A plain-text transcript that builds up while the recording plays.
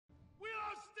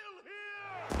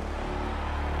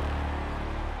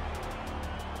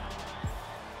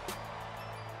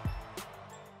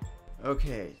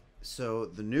Okay, so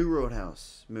the new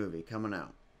Roadhouse movie coming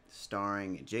out,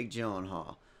 starring Jake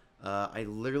Gyllenhaal. I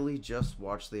literally just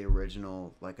watched the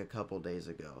original like a couple days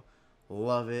ago.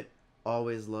 Love it.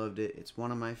 Always loved it. It's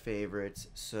one of my favorites.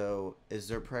 So, is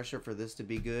there pressure for this to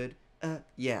be good?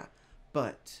 Yeah.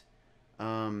 But,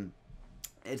 um,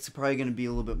 it's probably going to be a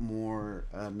little bit more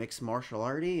mixed martial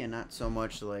arty and not so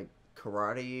much like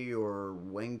karate or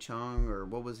Wing Chun or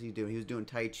what was he doing? He was doing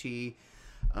Tai Chi.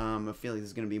 I feel like this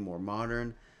is going to be more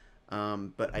modern.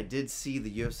 But I did see the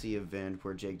UFC event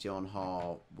where Jake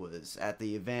Gyllenhaal was at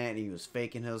the event. And he was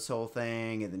faking his whole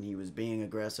thing, and then he was being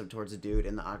aggressive towards a dude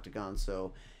in the octagon.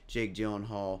 So Jake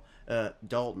Gyllenhaal,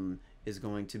 Dalton, is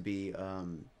going to be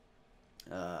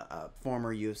a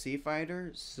former UFC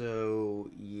fighter. So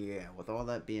yeah, with all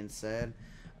that being said,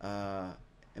 am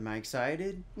I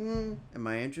excited? Am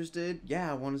I interested? Yeah,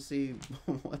 I want to see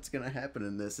what's gonna happen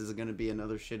in this. Is it gonna be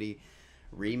another shitty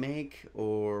remake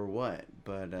or what?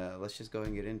 But let's just go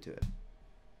ahead and get into it.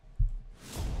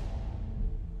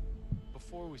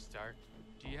 Before we start,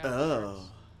 do you have Oh. insurance?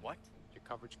 What? Your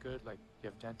coverage good? Like, you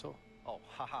have dental? Oh,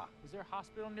 haha. Is there a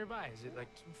hospital nearby? Is it,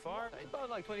 like, too far? About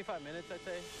like 25 minutes, I'd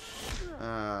say.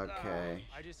 Okay.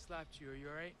 I just slapped you. Are you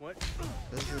alright? What?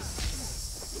 This is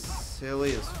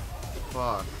silly as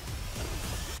fuck.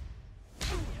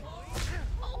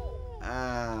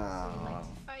 Oh.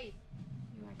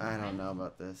 I don't know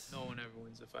about this. No one ever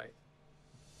wins a fight.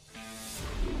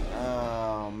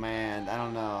 Oh man, I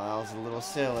don't know. That was a little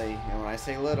silly. And when I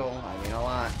say little, I mean a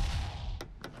lot.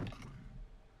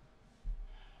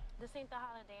 This ain't the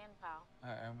Holiday Inn, pal.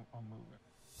 I'm moving.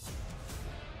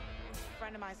 A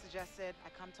friend of mine suggested I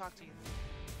come talk to you.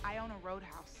 I own a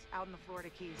roadhouse out in the Florida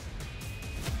Keys.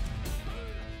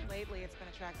 Lately, it's been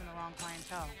attracting the wrong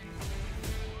clientele.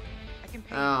 I can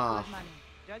pay you Oh. good money.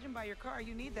 Judging by your car,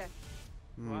 you need that.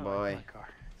 Boy. My car.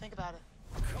 Think about it.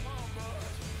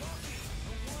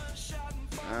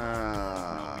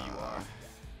 Uh, Who you are.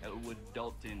 Elwood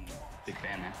Dalton. Big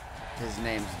fan, man. his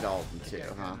name's Dalton The too, guy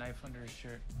got huh? a knife under his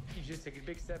shirt. You just take a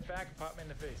big step back and pop me in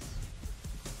the face.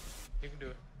 You can do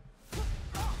it.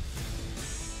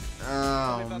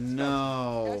 Oh Guy's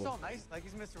no. all nice, like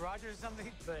he's Mr. Rogers or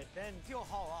something, but then he'll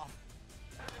haul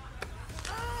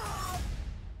off.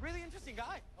 Really interesting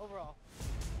guy, overall.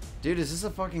 Dude, is this a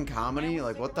fucking comedy?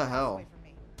 Like, what the hell?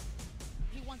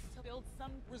 He wants to build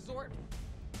some resort.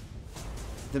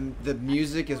 The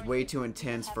music is way too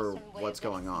intense for what's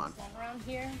going on. Around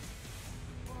here.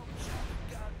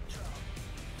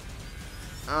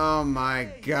 Oh my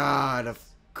god, of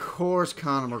course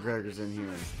Conor McGregor's in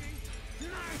here.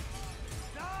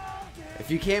 If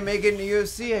you can't make it in the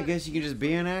UFC, I guess you can just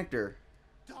be an actor.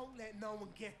 Don't let no one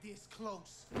get this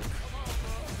close.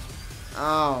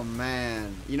 Oh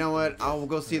man. You know what? I'll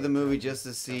go see the movie just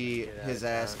to see his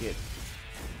ass get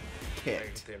I kicked.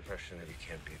 get the impression that you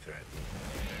can't be threatened.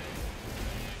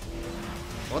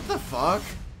 What the fuck?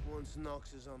 Once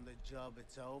Knox is on the job,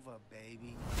 it's over,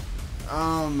 baby.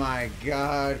 Oh my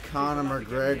god, Conor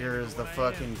McGregor is the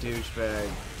fucking douchebag.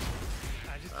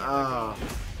 I just can't Oh.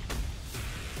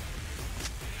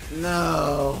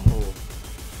 No.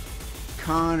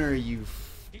 Connor, you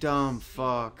dumb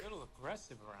fuck. A little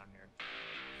aggressive around here.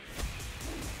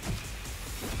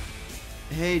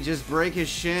 Hey, just break his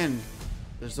shin.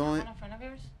 There's only... In front of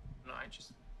yours? No, I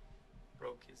just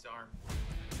broke his arm.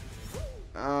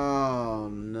 Oh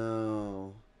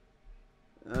no.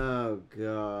 Oh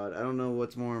god. I don't know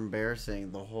what's more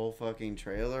embarrassing, the whole fucking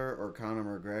trailer or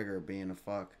Conor McGregor being a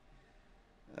fuck.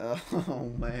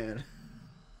 Oh man.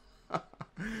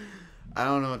 I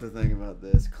don't know what to think about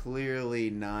this. Clearly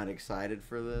not excited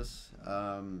for this.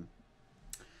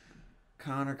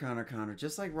 Connor.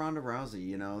 Just like Ronda Rousey,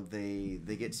 you know, they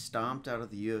get stomped out of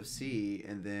the UFC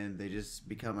and then they just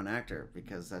become an actor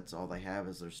because that's all they have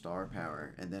is their star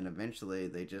power. And then eventually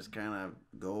they just kind of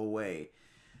go away.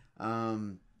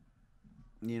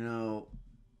 You know,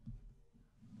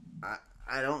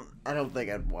 I don't think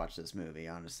I'd watch this movie,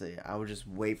 honestly. I would just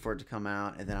wait for it to come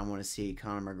out and then I want to see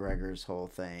Conor McGregor's whole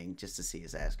thing just to see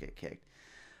his ass get kicked.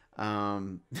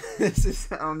 This is,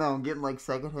 I don't know, I'm getting like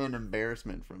secondhand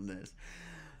embarrassment from this.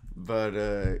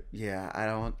 But yeah, I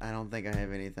don't think I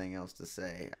have anything else to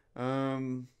say.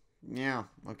 Yeah,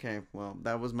 okay. Well,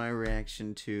 that was my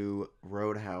reaction to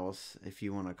Roadhouse, if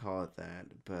you want to call it that.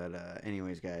 But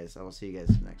anyways, guys, I will see you guys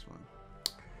in the next one.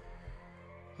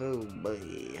 Oh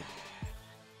boy.